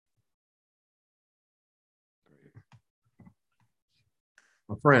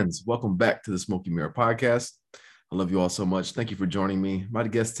My friends, welcome back to the Smoky Mirror Podcast. I love you all so much. Thank you for joining me. My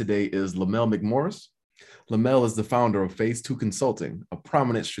guest today is Lamell McMorris. Lamell is the founder of Phase 2 Consulting, a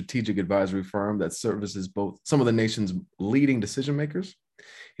prominent strategic advisory firm that services both some of the nation's leading decision makers.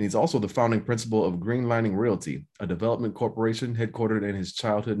 And he's also the founding principal of Greenlining Realty, a development corporation headquartered in his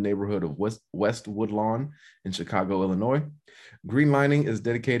childhood neighborhood of West Woodlawn in Chicago, Illinois. Greenlining is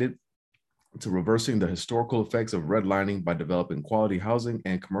dedicated to reversing the historical effects of redlining by developing quality housing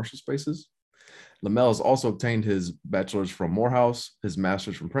and commercial spaces. Lamell has also obtained his bachelor's from Morehouse, his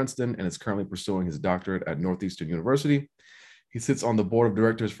master's from Princeton, and is currently pursuing his doctorate at Northeastern University. He sits on the board of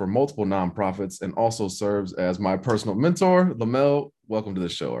directors for multiple nonprofits and also serves as my personal mentor. Lamell, welcome to the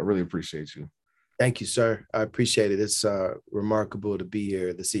show. I really appreciate you. Thank you, sir. I appreciate it. It's remarkable to be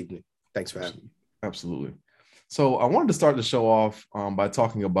here this evening. Thanks for having me. Absolutely. So I wanted to start the show off by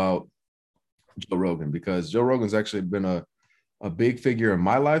talking about Joe Rogan, because Joe Rogan's actually been a big figure in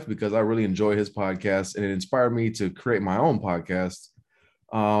my life because I really enjoy his podcast and it inspired me to create my own podcast.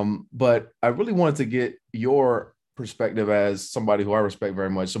 But I really wanted to get your perspective as somebody who I respect very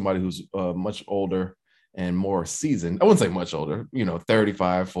much, somebody who's much older and more seasoned. I wouldn't say much older,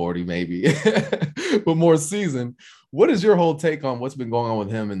 35, 40 maybe, but more seasoned. What is your whole take on what's been going on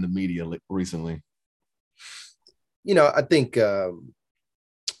with him in the media recently? I think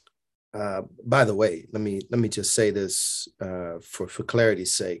by the way, let me just say this for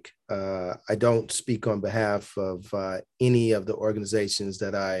clarity's sake. I don't speak on behalf of any of the organizations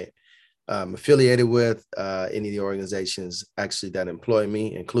that I am affiliated with, any of the organizations actually that employ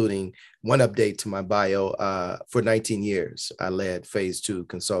me, including one update to my bio. For 19 years, I led Phase 2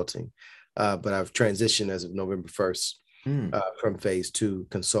 Consulting, but I've transitioned as of November 1st from Phase 2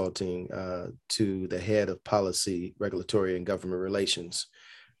 Consulting to the head of policy, regulatory, and government relations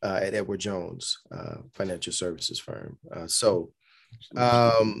at Edward Jones financial services firm.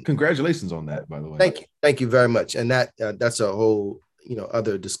 Congratulations on that, by the way. Thank you very much. And that's a whole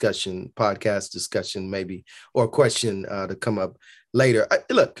other discussion, podcast discussion maybe, or question to come up later.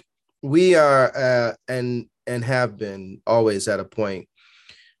 Look, we are and have been always at a point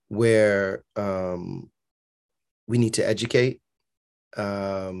where we need to educate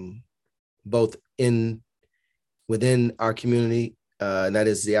both within our community. And that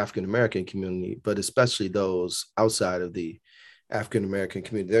is the African-American community, but especially those outside of the African-American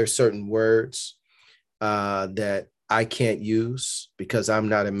community. There are certain words that I can't use because I'm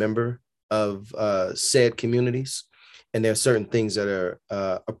not a member of said communities. And there are certain things that are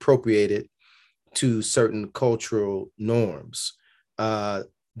appropriated to certain cultural norms.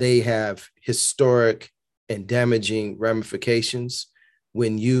 They have historic and damaging ramifications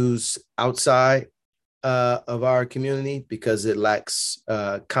when used outside of our community because it lacks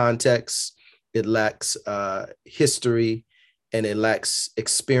context, it lacks history, and it lacks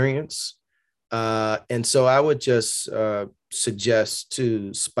experience. And so I would just suggest to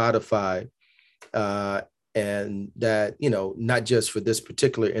Spotify and that, not just for this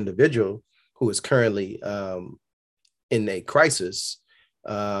particular individual who is currently in a crisis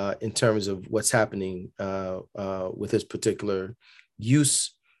in terms of what's happening with his particular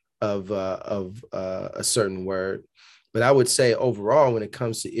use of a certain word. But I would say overall, when it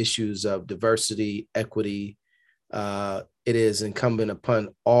comes to issues of diversity, equity, it is incumbent upon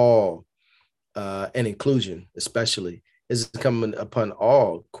all, and inclusion especially, is incumbent upon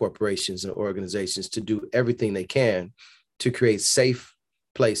all corporations and organizations to do everything they can to create safe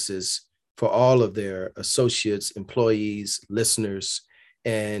places for all of their associates, employees, listeners,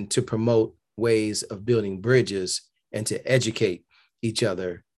 and to promote ways of building bridges and to educate each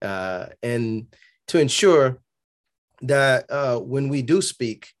other. And to ensure that when we do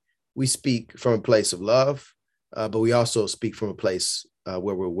speak, we speak from a place of love, but we also speak from a place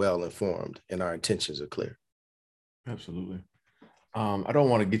where we're well informed and our intentions are clear. Absolutely. I don't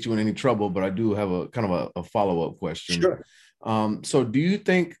want to get you in any trouble, but I do have a kind of a follow-up question. Sure. So do you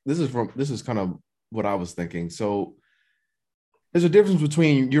think this is kind of what I was thinking. So there's a difference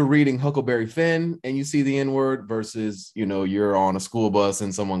between you're reading Huckleberry Finn and you see the N-word versus, you're on a school bus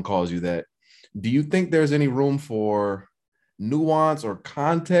and someone calls you that. Do you think there's any room for nuance or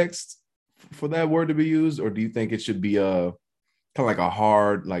context for that word to be used? Or do you think it should be kind of like a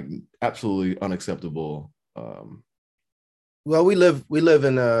hard, like absolutely unacceptable? Well, we live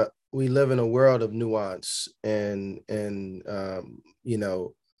in a world of nuance and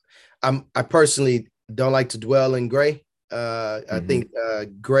I personally don't like to dwell in gray. I think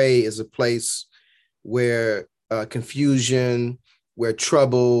gray is a place where confusion, where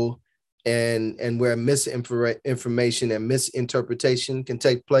trouble, and where misinformation and misinterpretation can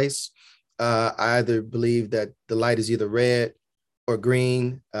take place. I either believe that the light is either red or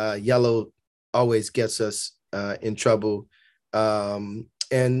green. Yellow always gets us in trouble. And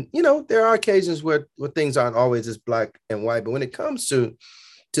there are occasions where things aren't always as black and white. But when it comes to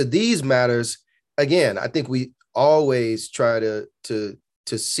these matters, again, I think we always try to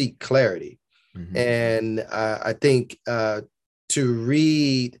seek clarity. Mm-hmm. And I think to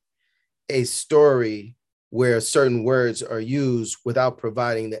read a story where certain words are used without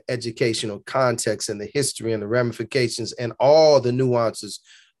providing the educational context and the history and the ramifications and all the nuances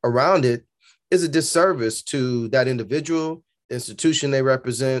around it is a disservice to that individual, the institution they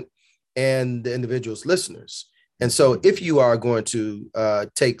represent, and the individual's listeners. And so if you are going to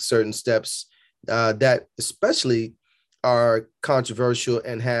take certain steps that especially are controversial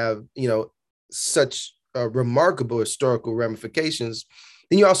and have, such remarkable historical ramifications,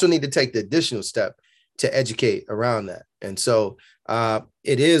 then you also need to take the additional step to educate around that. And so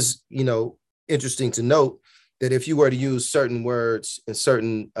it is, interesting to note that if you were to use certain words in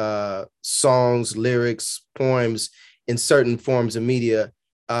certain songs, lyrics, poems, in certain forms of media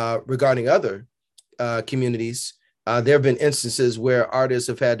regarding other communities, there have been instances where artists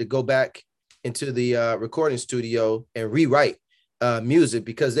have had to go back into the recording studio and rewrite music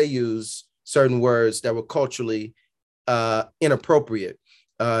because they use certain words that were culturally inappropriate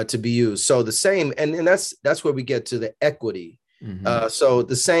to be used. So the same, and that's where we get to the equity. Mm-hmm. So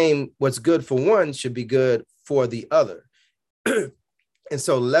the same, what's good for one should be good for the other. And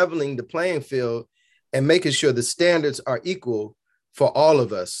so leveling the playing field and making sure the standards are equal for all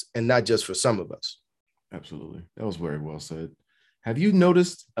of us and not just for some of us. Absolutely. That was very well said. Have you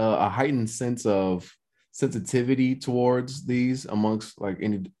noticed a heightened sense of sensitivity towards these amongst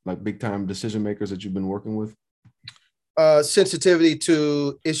any big time decision makers that you've been working with? Sensitivity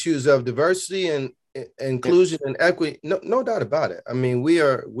to issues of diversity and inclusion and equity. No doubt about it. I mean, we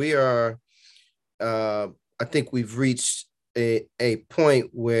are. I think we've reached a point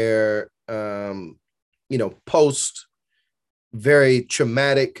where post very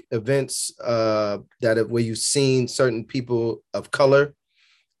traumatic events where you've seen certain people of color,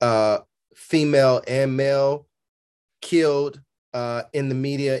 female and male, killed in the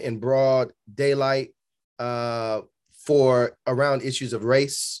media in broad daylight for around issues of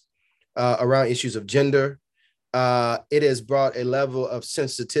race, around issues of gender. It has brought a level of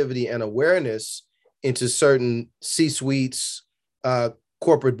sensitivity and awareness into certain C-suites,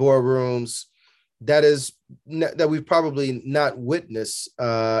 corporate boardrooms, that we've probably not witnessed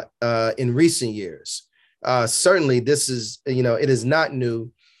in recent years. Certainly, this is, it is not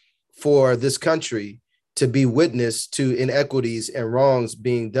new for this country to be witness to inequities and wrongs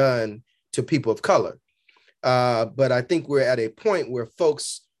being done to people of color. But I think we're at a point where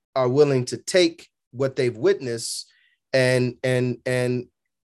folks are willing to take what they've witnessed and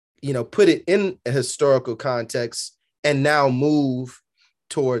put it in a historical context and now move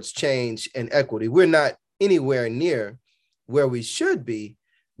towards change and equity. We're not anywhere near where we should be,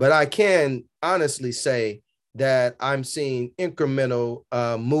 but I can honestly say that I'm seeing incremental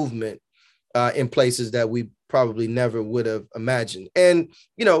movement in places that we probably never would have imagined. And,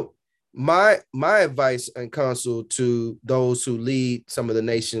 my advice and counsel to those who lead some of the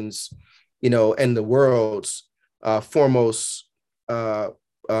nations, and the world's foremost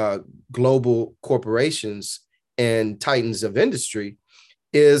global corporations and titans of industry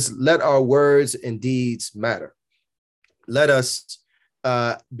is let our words and deeds matter. Let us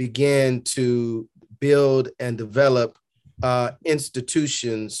begin to build and develop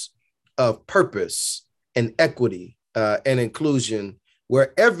institutions of purpose and equity and inclusion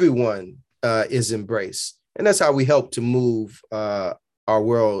where everyone is embraced. And that's how we help to move our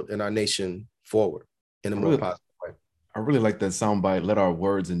world and our nation forward in a more positive way. I really like that soundbite, let our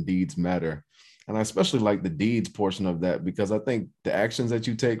words and deeds matter. And I especially like the deeds portion of that, because I think the actions that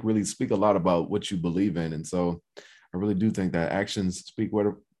you take really speak a lot about what you believe in. And so I really do think that actions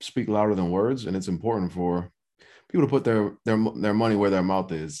speak louder than words. And it's important for people to put their money where their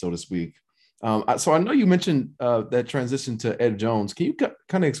mouth is, so to speak. So I know you mentioned that transition to Ed Jones. Can you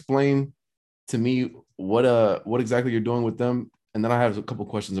kind of explain to me what exactly you're doing with them? And then I have a couple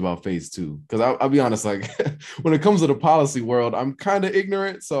questions about phase 2, because I'll be honest, when it comes to the policy world, I'm kind of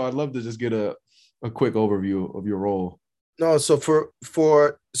ignorant. So I'd love to just get a quick overview of your role. No, so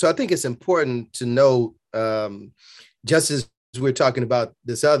so I think it's important to know, just as we're talking about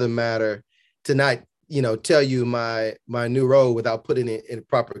this other matter, to not tell you my new role without putting it in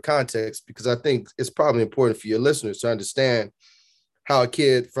proper context, because I think it's probably important for your listeners to understand how a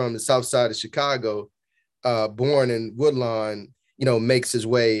kid from the South Side of Chicago, born in Woodlawn, makes his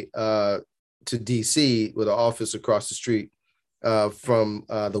way to DC with an office across the street from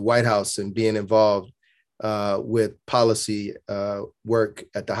the White House and being involved with policy work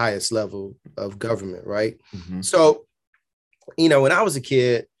at the highest level of government, right? Mm-hmm. So, when I was a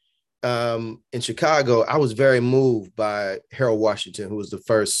kid in Chicago, I was very moved by Harold Washington, who was the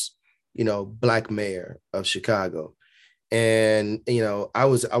first, Black mayor of Chicago. And, I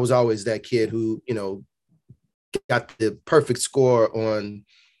was always that kid who, got the perfect score on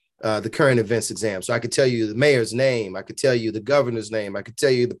the current events exam. So I could tell you the mayor's name, I could tell you the governor's name, I could tell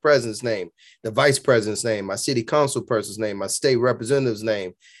you the president's name, the vice president's name, my city council person's name, my state representative's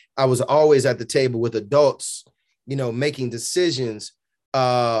name. I was always at the table with adults, making decisions,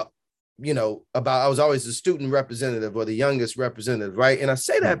 about, I was always the student representative or the youngest representative, right? And I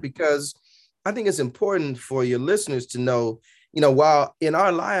say that because I think it's important for your listeners to know, while in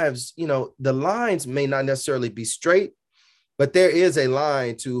our lives, the lines may not necessarily be straight, but there is a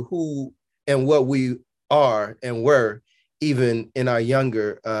line to who and what we are and were even in our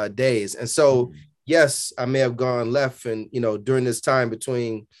younger days. And so, yes, I may have gone left and, during this time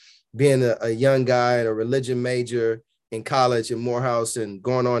between being a young guy and a religion major in college in Morehouse and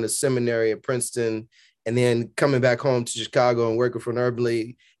going on to seminary at Princeton, and then coming back home to Chicago and working for an urban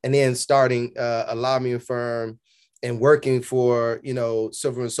league, and then starting a lobbying firm and working for,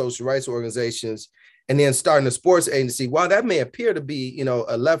 civil and social rights organizations, and then starting a sports agency. While that may appear to be,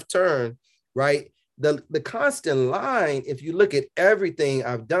 a left turn, right? The constant line, if you look at everything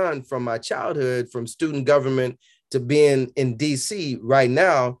I've done from my childhood, from student government to being in DC right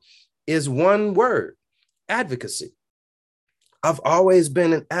now, is one word: advocacy. I've always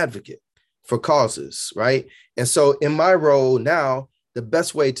been an advocate for causes, right? And so in my role now, the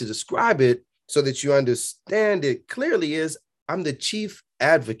best way to describe it so that you understand it clearly is I'm the chief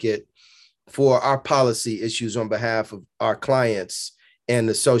advocate for our policy issues on behalf of our clients and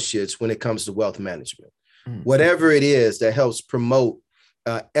associates when it comes to wealth management. Mm-hmm. Whatever it is that helps promote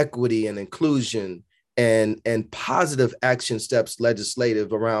equity and inclusion and positive action steps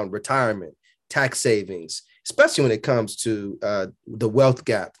legislative around retirement, tax savings, especially when it comes to the wealth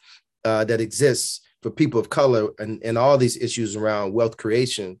gap that exists for people of color and all these issues around wealth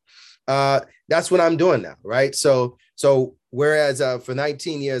creation. That's what I'm doing now, right? So whereas for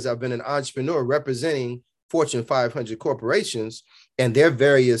 19 years, I've been an entrepreneur representing Fortune 500 corporations and their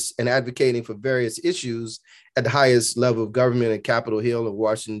various and advocating for various issues at the highest level of government in Capitol Hill and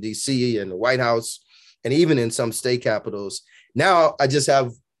Washington, D.C. and the White House, and even in some state capitals. Now I just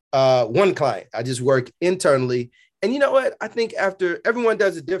have one client. I just work internally. And you know what? I think after everyone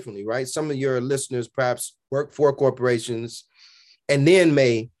does it differently, right? Some of your listeners perhaps work for corporations and then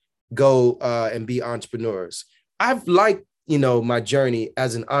may go and be entrepreneurs. I've liked, my journey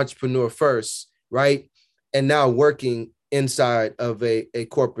as an entrepreneur first, right? And now working inside of a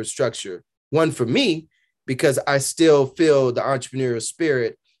corporate structure. One, for me, because I still feel the entrepreneurial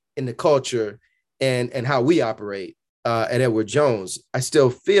spirit in the culture and how we operate at Edward Jones. I still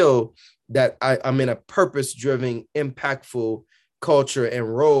feel that I'm in a purpose-driven, impactful culture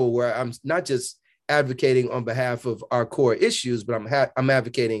and role where I'm not just advocating on behalf of our core issues, but I'm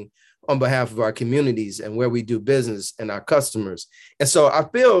advocating on behalf of our communities and where we do business and our customers. And so I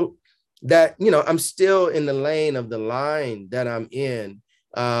feel that, I'm still in the lane of the line that I'm in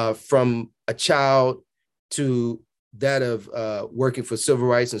from a child to that of working for civil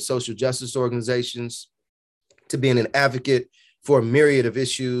rights and social justice organizations, to being an advocate for a myriad of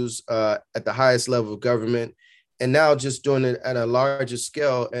issues at the highest level of government, and now just doing it at a larger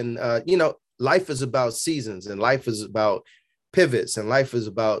scale. And, life is about seasons, and life is about pivots, and life is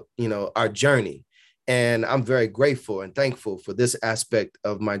about, our journey. And I'm very grateful and thankful for this aspect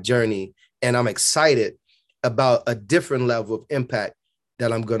of my journey. And I'm excited about a different level of impact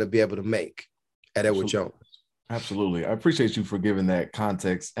that I'm going to be able to make at Edward Jones. Absolutely. I appreciate you for giving that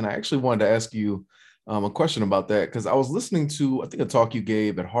context. And I actually wanted to ask you a question about that, because I was listening to, I think, a talk you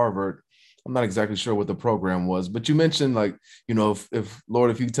gave at Harvard. I'm not exactly sure what the program was, but you mentioned, like, if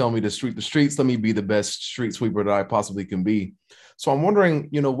Lord, if you tell me to sweep the streets, let me be the best street sweeper that I possibly can be. So I'm wondering,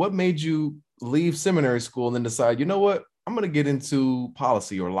 what made you leave seminary school and then decide, what, I'm going to get into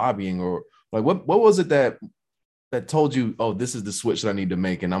policy or lobbying, or like, what was it that told you, oh, this is the switch that I need to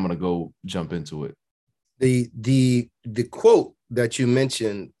make and I'm going to go jump into it? The quote that you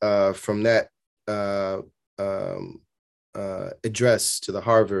mentioned from that address to the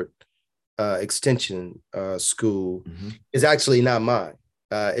Harvard Extension School is actually not mine.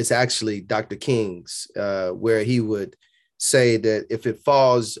 It's actually Dr. King's, where he would say that if it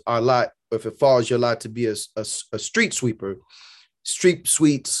falls your lot to be a street sweeper,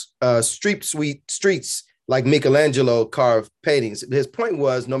 streets like Michelangelo carved paintings. His point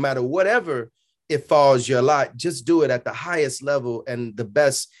was, no matter whatever it falls your lot, just do it at the highest level and the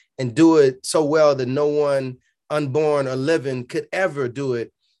best, and do it so well that no one unborn or living could ever do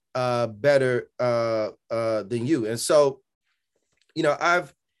it better than you. And so, you know,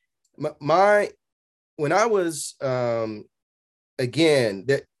 when I was, again,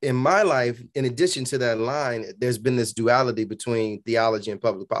 that in my life, in addition to that line, there's been this duality between theology and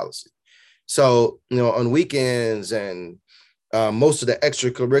public policy. So, you know, on weekends and most of the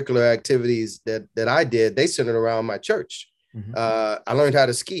extracurricular activities that I did, they centered around my church. Mm-hmm. I learned how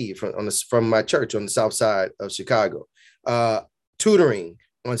to ski from my church on the south side of Chicago. Tutoring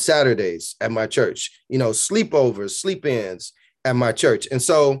on Saturdays at my church. You know, sleepovers, sleep-ins at my church. And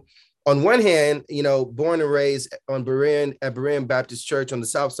so, on one hand, you know, born and raised at Berean Baptist Church on the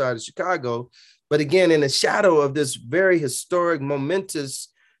south side of Chicago, but again, in the shadow of this very historic, momentous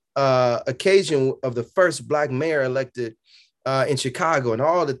occasion of the first Black mayor elected in Chicago, and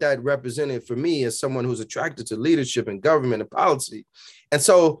all that represented for me as someone who's attracted to leadership and government and policy. And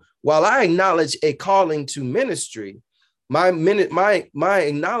so, while I acknowledge a calling to ministry, my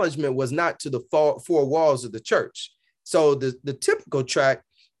acknowledgement was not to the four walls of the church. So the typical track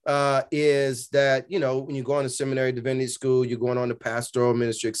is that, you know, when you go on to seminary, divinity school, you're going on to pastoral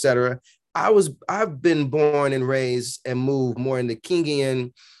ministry, et cetera. I've been born and raised and moved more in the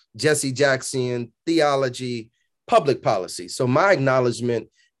Kingian, Jesse Jackson theology, public policy. So my acknowledgement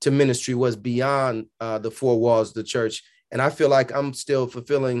to ministry was beyond the four walls of the church. And I feel like I'm still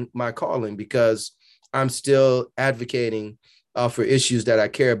fulfilling my calling because I'm still advocating for issues that I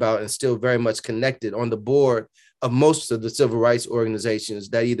care about and still very much connected on the board of most of the civil rights organizations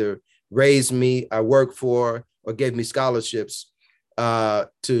that either raised me, I work for, or gave me scholarships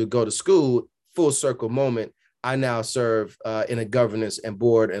to go to school. Full circle moment, I now serve in a governance and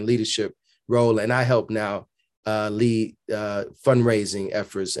board and leadership role, and I help now lead fundraising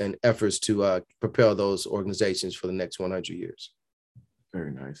efforts and efforts to propel those organizations for the next 100 years.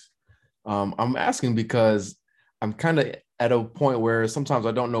 Very nice. I'm asking because I'm kind of at a point where sometimes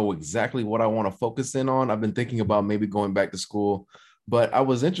I don't know exactly what I want to focus in on. I've been thinking about maybe going back to school, but I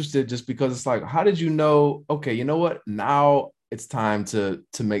was interested just because it's like, how did you know, okay, you know what, now it's time to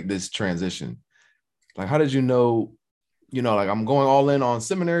make this transition? Like, how did you know, like I'm going all in on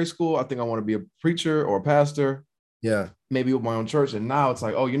seminary school. I think I want to be a preacher or a pastor. Yeah. Maybe with my own church. And now it's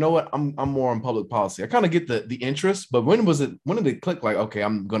like, oh, you know what? I'm more on public policy. I kind of get the interest, but when did it click? Like, okay,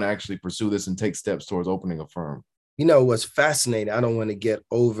 I'm going to actually pursue this and take steps towards opening a firm. You know, what's fascinating, I don't want to get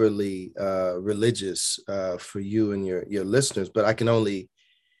overly religious for you and your listeners, but I can only,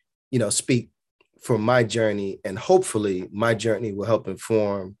 speak for my journey, and hopefully my journey will help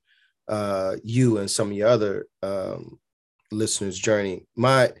inform you and some of your other listeners' journey.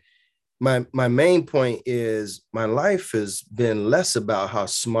 My main point is my life has been less about how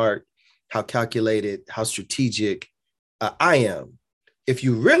smart, how calculated, how strategic I am. If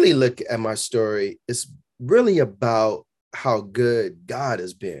you really look at my story, it's really about how good God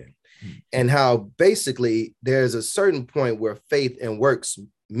has been and how basically there's a certain point where faith and works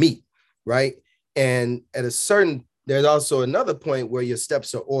meet, right? And there's also another point where your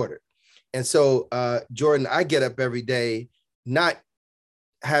steps are ordered. And so, Jordan, I get up every day, not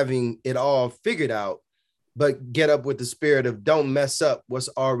having it all figured out, but get up with the spirit of don't mess up what's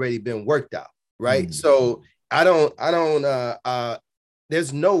already been worked out, right? Mm-hmm. So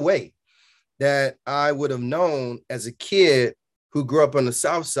there's no way that I would have known as a kid who grew up on the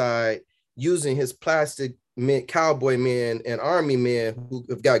South Side using his plastic men, cowboy men and army men who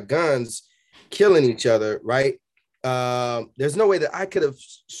have got guns killing each other, right? There's no way that I could have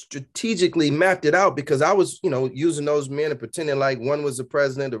strategically mapped it out because I was, using those men and pretending like one was the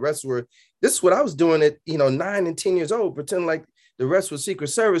president, the rest were, this is what I was doing at, 9 and 10 years old, pretending like the rest were Secret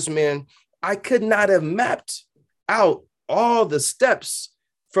Service men. I could not have mapped out all the steps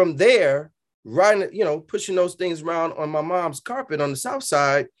from there, riding, pushing those things around on my mom's carpet on the South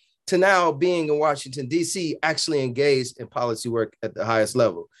Side to now being in Washington, D.C., actually engaged in policy work at the highest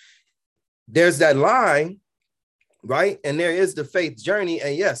level. There's that line, right? And there is the faith journey.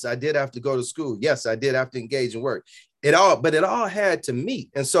 And yes, I did have to go to school. Yes, I did have to engage in work. But it all had to meet.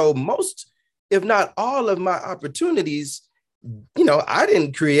 And so most, if not all of my opportunities, I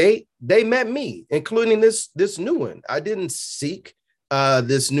didn't create, they met me, including this new one. I didn't seek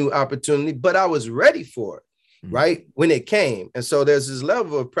this new opportunity, but I was ready for it, right? When it came. And so there's this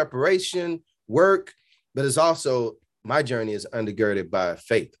level of preparation, work, but it's also, my journey is undergirded by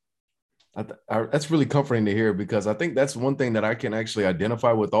faith. That's really comforting to hear, because I think that's one thing that I can actually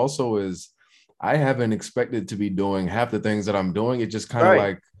identify with also is I haven't expected to be doing half the things that I'm doing. It just kind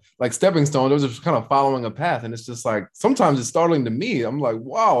of like stepping stones. Those are just kind of following a path. And it's just like, sometimes it's startling to me. I'm like,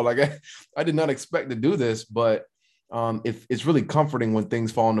 wow, like I did not expect to do this, but if it's really comforting when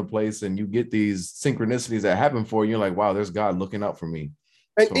things fall into place and you get these synchronicities that happen for you, you're like, wow, there's God looking out for me.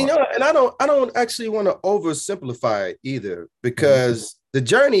 And So, you know, and I don't actually want to oversimplify it either, because the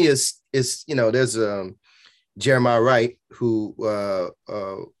journey is, you know, there's Jeremiah Wright, who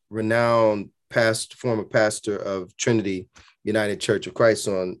renowned former pastor of Trinity United Church of Christ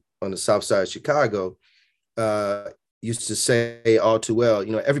on the south side of Chicago, used to say all too well,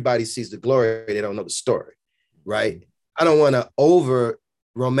 you know, everybody sees the glory, they don't know the story, right? I don't want to over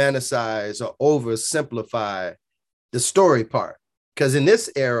romanticize or oversimplify the story part, because in this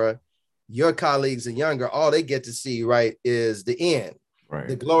era, your colleagues and younger, all they get to see, right, is the end, right.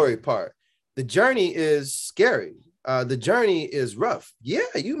 the glory part. The journey is scary. The journey is rough.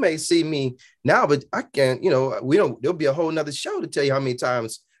 Yeah, you may see me now, but I can't, you know, there'll be a whole nother show to tell you how many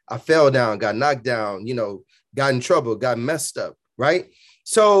times I fell down, got knocked down, you know, got in trouble, got messed up, right?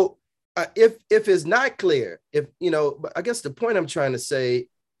 So if it's not clear, if, you know, I guess the point I'm trying to say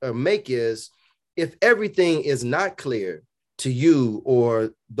or make is, if everything is not clear to you,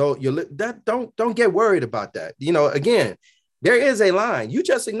 or don't get worried about that. You know, again, there is a line. You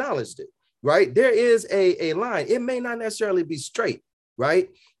just acknowledged it, right? There is a line. It may not necessarily be straight, right?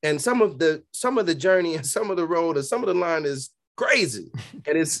 And some of the journey and some of the road and some of the line is crazy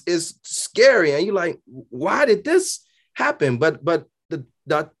and it's scary. And you're like, why did this happen? But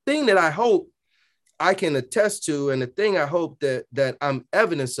the thing that I hope I can attest to, and the thing I hope that I'm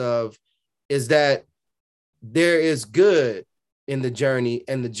evidence of, is that there is good in the journey,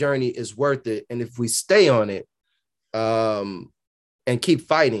 and the journey is worth it. And if we stay on it, and keep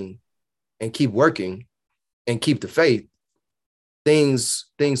fighting and keep working and keep the faith, things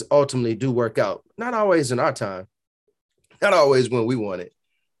ultimately do work out. Not always in our time, not always when we want it,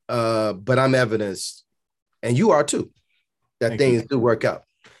 but I'm evidence, and you are too, that Thank things you. do work out.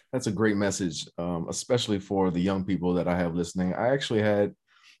 That's a great message, especially for the young people that I have listening. I actually had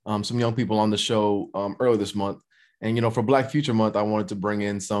some young people on the show earlier this month. And, you know, for Black Future Month, I wanted to bring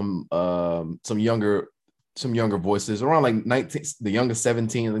in some younger voices, around like 19, the youngest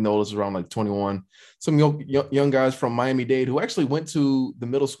 17, and the oldest around like 21. Some young guys from Miami-Dade who actually went to the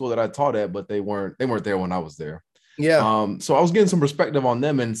middle school that I taught at, but they weren't there when I was there. Yeah. So I was getting some perspective on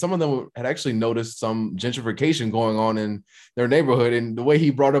them, and some of them had actually noticed some gentrification going on in their neighborhood. And the way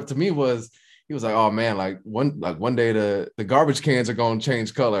he brought up to me was, he was like, "Oh man, like one day the garbage cans are going to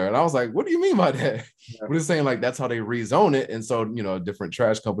change color." And I was like, "What do you mean by that?" Yeah. We're just saying like that's how they rezone it, and so, you know, a different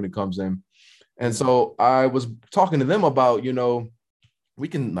trash company comes in. And Mm-hmm. so I was talking to them about, you know, we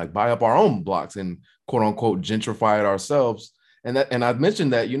can like buy up our own blocks and quote unquote gentrify it ourselves. And I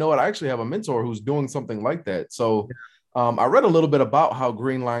mentioned that, you know what, I actually have a mentor who's doing something like that. So I read a little bit about how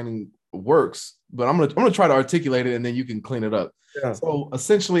greenlining works, but I'm gonna try to articulate it and then you can clean it up. Yeah. So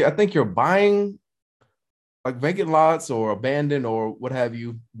essentially, I think you're buying like vacant lots or abandoned or what have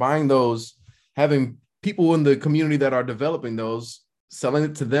you, buying those, having people in the community that are developing those, selling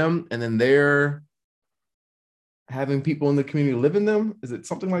it to them, and then they're having people in the community live in them. Is it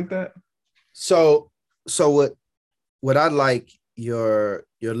something like that? So what I'd like your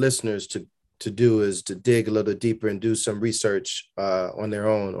listeners to do is to dig a little deeper and do some research on their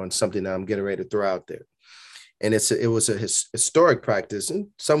own on something that I'm getting ready to throw out there. And it was a historic practice. In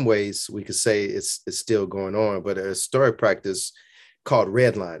some ways, we could say it's still going on, but a historic practice called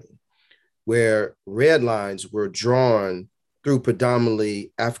redlining, where red lines were drawn through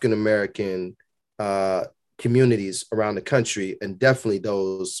predominantly African-American communities around the country, and definitely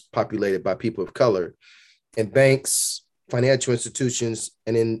those populated by people of color, and banks, financial institutions,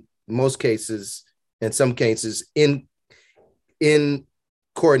 and in some cases, in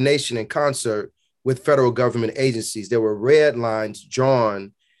coordination and concert with federal government agencies. There were red lines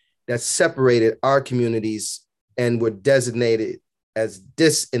drawn that separated our communities and were designated as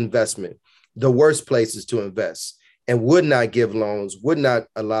disinvestment, the worst places to invest, and would not give loans, would not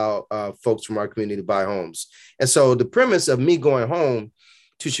allow folks from our community to buy homes. And so the premise of me going home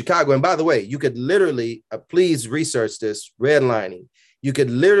to Chicago, and by the way, you could literally, please research this, redlining. You could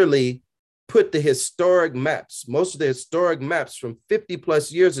literally put the historic maps, most of the historic maps from 50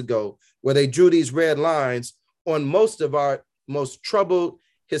 plus years ago, where they drew these red lines on most of our most troubled,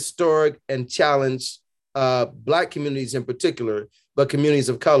 historic, and challenged Black communities in particular, but communities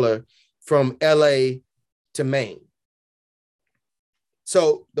of color from LA to Maine.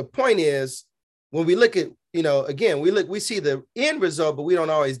 So the point is, when we look at, you know, again, we see the end result, but we don't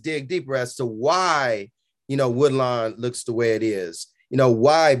always dig deeper as to why, you know, Woodlawn looks the way it is.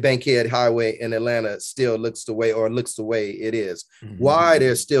 why Bankhead Highway in Atlanta still looks the way it is, Mm-hmm. why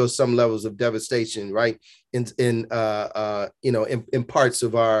there's still some levels of devastation, right? In parts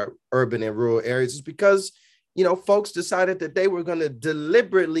of our urban and rural areas is because, folks decided that they were going to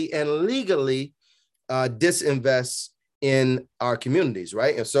deliberately and legally disinvest in our communities,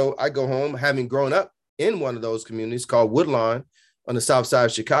 right? And so I go home, having grown up in one of those communities called Woodlawn on the south side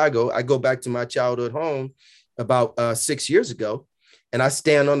of Chicago. I go back to my childhood home about 6 years ago, and I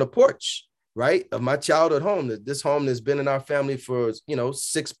stand on the porch, right, of my childhood home, this home that's been in our family for,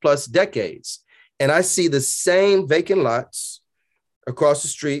 6+ decades. And I see the same vacant lots across the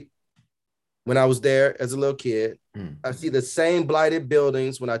street when I was there as a little kid. I see the same blighted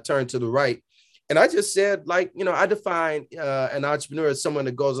buildings when I turn to the right. And I just said, I define an entrepreneur as someone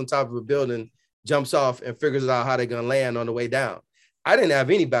that goes on top of a building, jumps off, and figures out how they're going to land on the way down. I didn't have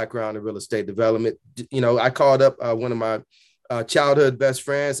any background in real estate development. I called up one of my childhood best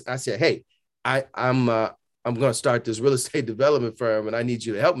friends. I said, hey, I'm going to start this real estate development firm, and I need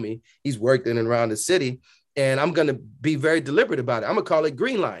you to help me. He's worked in and around the city, and I'm going to be very deliberate about it. I'm going to call it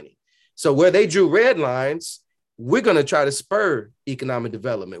greenlining. So where they drew red lines, we're going to try to spur economic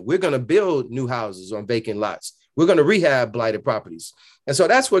development. We're going to build new houses on vacant lots. We're going to rehab blighted properties. And so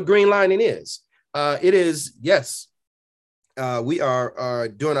that's what greenlining is. It is, yes, we are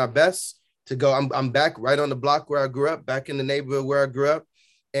doing our best to go. I'm back right on the block where I grew up, back in the neighborhood where I grew up.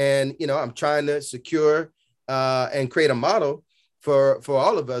 And, I'm trying to secure and create a model for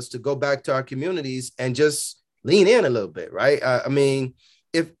all of us to go back to our communities and just lean in a little bit, right? I mean,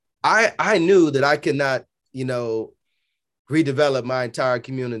 if I knew that I could not, redevelop my entire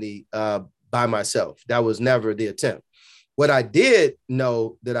community by myself. That was never the attempt. What I did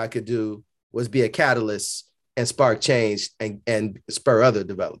know that I could do was be a catalyst and spark change and spur other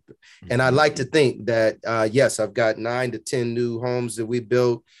development. And I like to think that, yes, I've got 9 to 10 new homes that we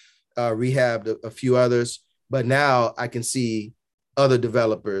built, rehabbed a few others, but now I can see other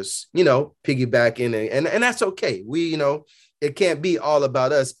developers, piggybacking, and that's okay. It can't be all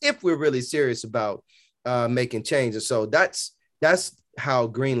about us if we're really serious about making changes. So that's how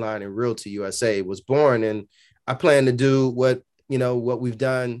Greenlining Realty USA was born. And I plan to do what we've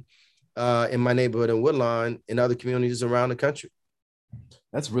done in my neighborhood in Woodlawn in other communities around the country.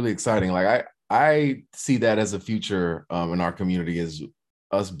 That's really exciting. Like I see that as a future in our community, is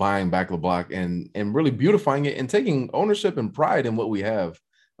us buying back the block and really beautifying it and taking ownership and pride in what we have.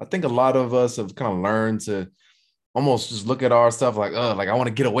 I think a lot of us have kind of learned to almost just look at our stuff like I want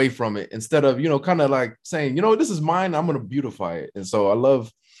to get away from it, instead of, kind of like saying, this is mine, I'm going to beautify it. And so I love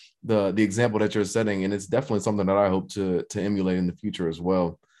the example that you're setting, and it's definitely something that I hope to emulate in the future as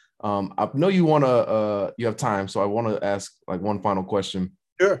well. I know you want to, you have time, so I want to ask like one final question.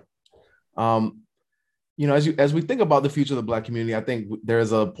 Sure. As we think about the future of the Black community, I think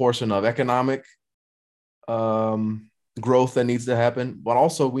there's a portion of economic growth that needs to happen, but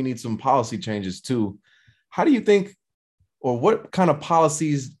also we need some policy changes too. How do you think, or what kind of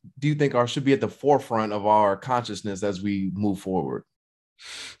policies do you think should be at the forefront of our consciousness as we move forward?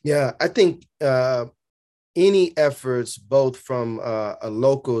 Yeah, I think any efforts, both from a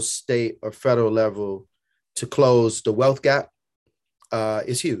local, state, or federal level, to close the wealth gap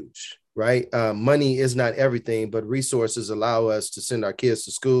is huge, right? Money is not everything, but resources allow us to send our kids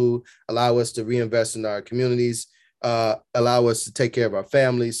to school, allow us to reinvest in our communities, allow us to take care of our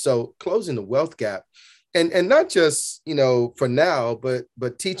families. So closing the wealth gap, and not just, for now,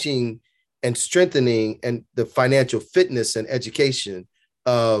 but teaching and strengthening and the financial fitness and education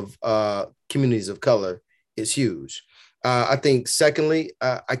of communities of color is huge. I think secondly,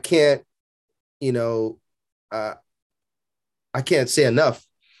 I can't say enough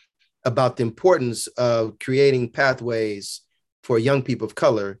about the importance of creating pathways for young people of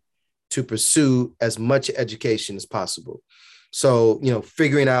color to pursue as much education as possible. So,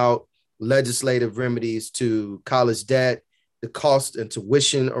 figuring out legislative remedies to college debt, the cost and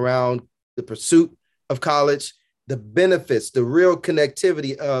tuition around the pursuit of college, the benefits, the real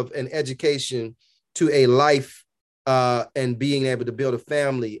connectivity of an education to a life and being able to build a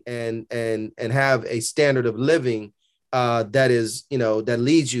family and have a standard of living that is, that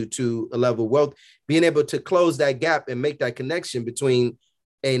leads you to a level of wealth, being able to close that gap and make that connection between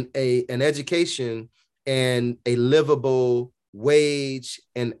an education and a livable wage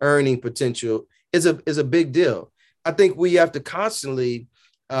and earning potential is a big deal. I think we have to constantly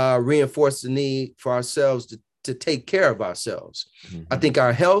reinforce the need for ourselves to take care of ourselves. Mm-hmm. I think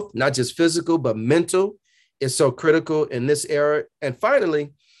our health, not just physical, but mental, is so critical in this era. And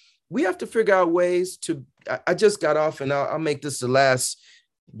finally, we have to figure out ways to, I just got off, and I'll make this the last,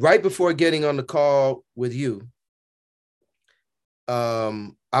 right before getting on the call with you,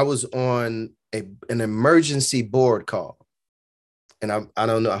 I was on an emergency board call. And I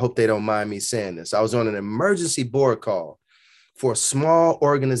don't know, I hope they don't mind me saying this. I was on an emergency board call for a small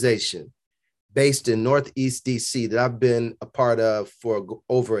organization based in Northeast DC that I've been a part of for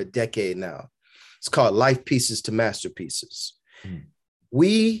over a decade now. It's called Life Pieces to Masterpieces. Mm.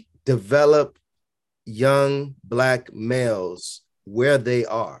 We develop young Black males where they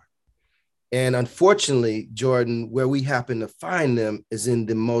are. And unfortunately, Jordan, where we happen to find them is in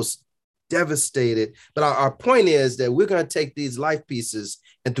the most devastated. But our point is that we're going to take these life pieces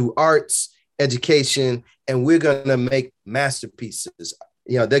and through arts, education, and we're going to make masterpieces.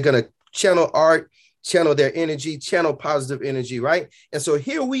 You know, they're going to channel art, channel their energy, channel positive energy, right? And so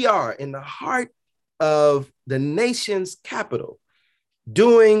here we are in the heart of the nation's capital,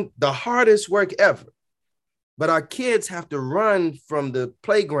 doing the hardest work ever. But our kids have to run from the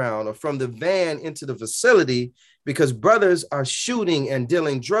playground or from the van into the facility because brothers are shooting and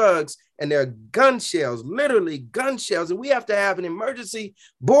dealing drugs and there are gun shells, literally gun shells. And we have to have an emergency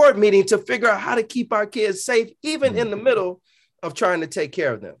board meeting to figure out how to keep our kids safe, even in the middle of trying to take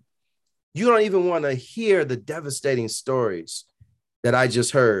care of them. You don't even want to hear the devastating stories that I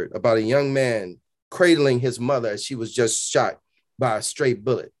just heard about a young man cradling his mother as she was just shot by a stray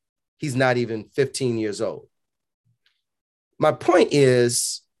bullet. He's not even 15 years old. My point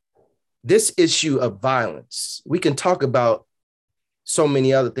is this issue of violence. We can talk about so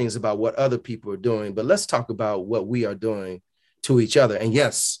many other things about what other people are doing, but let's talk about what we are doing to each other. And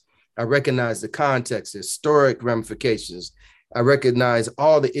yes, I recognize the context, the historic ramifications. I recognize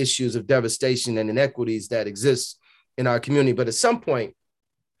all the issues of devastation and inequities that exist in our community. But at some point,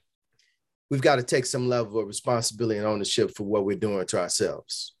 we've got to take some level of responsibility and ownership for what we're doing to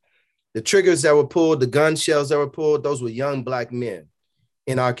ourselves. The triggers that were pulled, the gun shells that were pulled, those were young Black men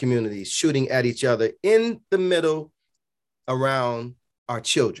in our communities shooting at each other in the middle around our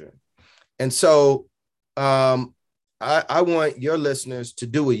children. And so I want your listeners to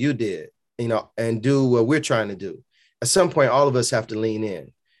do what you did, you know, and do what we're trying to do. At some point, all of us have to lean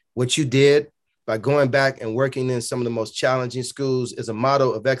in. What you did by going back and working in some of the most challenging schools is a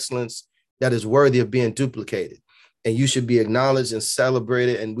model of excellence that is worthy of being duplicated. And you should be acknowledged and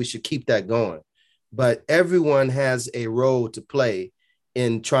celebrated, and we should keep that going. But everyone has a role to play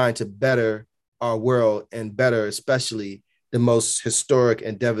in trying to better our world and better, especially the most historic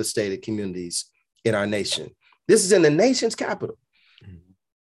and devastated communities in our nation. This is in the nation's capital,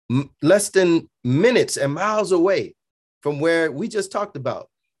 less than minutes and miles away from where we just talked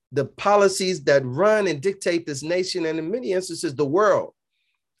about the policies that run and dictate this nation, and in many instances, the world,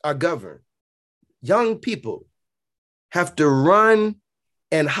 are governed. Young people have to run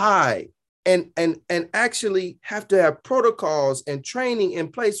and hide and actually have to have protocols and training in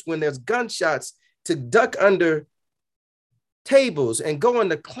place when there's gunshots to duck under tables and go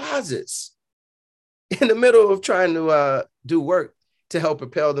into closets in the middle of trying to do work to help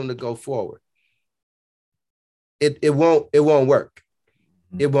propel them to go forward. It won't work.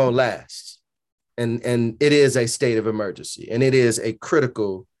 It won't last. And it is a state of emergency, and it is a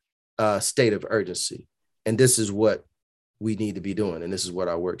critical state of urgency. And this is what we need to be doing. And this is what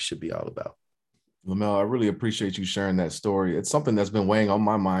our work should be all about. Lamell, I really appreciate you sharing that story. It's something that's been weighing on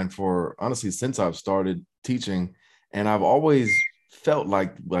my mind for, honestly, since I've started teaching. And I've always felt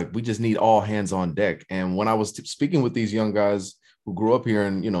like we just need all hands on deck. And when I was speaking with these young guys who grew up here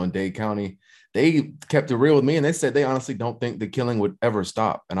in Dade County, they kept it real with me. And they said they honestly don't think the killing would ever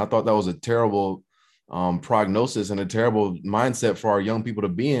stop. And I thought that was a terrible prognosis and a terrible mindset for our young people to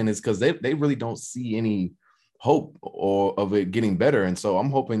be in, is because they really don't see any hope or of it getting better. And so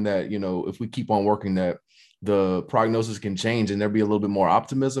I'm hoping that, if we keep on working, that the prognosis can change and there'll be a little bit more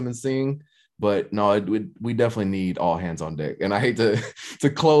optimism in seeing. But no, we definitely need all hands on deck. And I hate to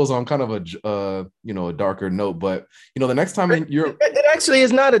close on kind of a darker note, but the next time it actually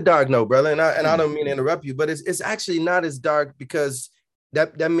is not a dark note, brother. And I don't mean to interrupt you, but it's actually not as dark, because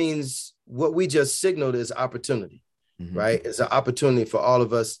that means what we just signaled is opportunity, right? It's an opportunity for all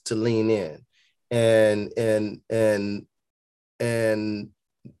of us to lean in. And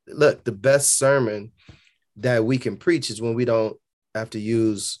look, the best sermon that we can preach is when we don't have to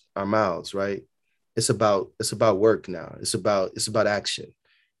use our mouths, right? It's about work now. It's about action.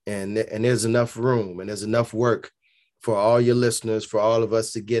 And there's enough room and there's enough work for all your listeners, for all of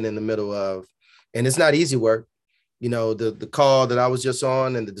us to get in the middle of. And it's not easy work. The call that I was just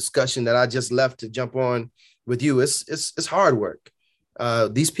on and the discussion that I just left to jump on with you, it's hard work.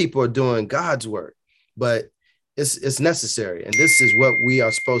 These people are doing God's work, but it's necessary. And this is what we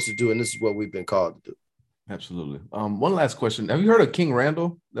are supposed to do. And this is what we've been called to do. Absolutely. One last question. Have you heard of King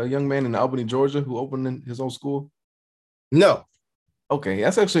Randall, the young man in Albany, Georgia, who opened his own school? No. Okay,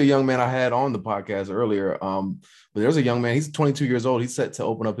 that's actually a young man I had on the podcast earlier. But there's a young man. He's 22 years old. He's set to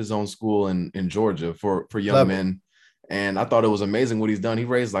open up his own school in Georgia for young Love it. men. And I thought it was amazing what he's done. He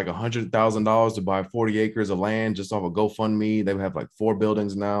raised like $100,000 to buy 40 acres of land just off of GoFundMe. They have like 4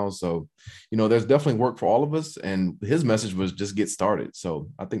 buildings now. So, there's definitely work for all of us. And his message was just get started. So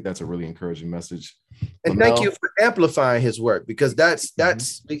I think that's a really encouraging message. And thank you for amplifying his work, because that's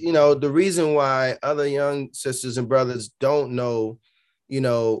the reason why other young sisters and brothers don't know,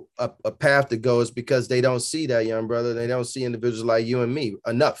 a path to go, is because they don't see that young brother. They don't see individuals like you and me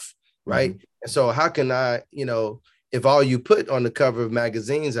enough, right? Mm-hmm. And so how can I, if all you put on the cover of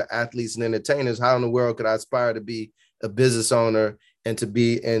magazines are athletes and entertainers, how in the world could I aspire to be a business owner and to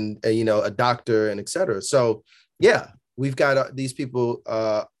be a doctor and et cetera? So yeah, we've got these people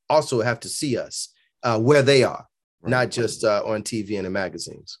also have to see us where they are, right, not just on TV and in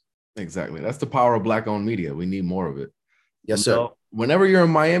magazines. Exactly. That's the power of Black-owned media. We need more of it. Yes, sir. Whenever you're in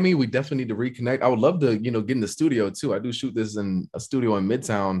Miami, we definitely need to reconnect. I would love to, get in the studio too. I do shoot this in a studio in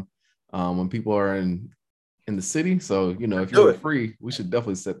Midtown when people are in the city. So, if you're free, we should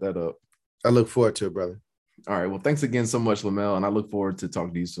definitely set that up. I look forward to it, brother. All right. Well, thanks again so much, Lamell. And I look forward to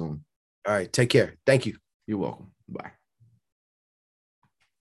talking to you soon. All right. Take care. Thank you. You're welcome. Bye.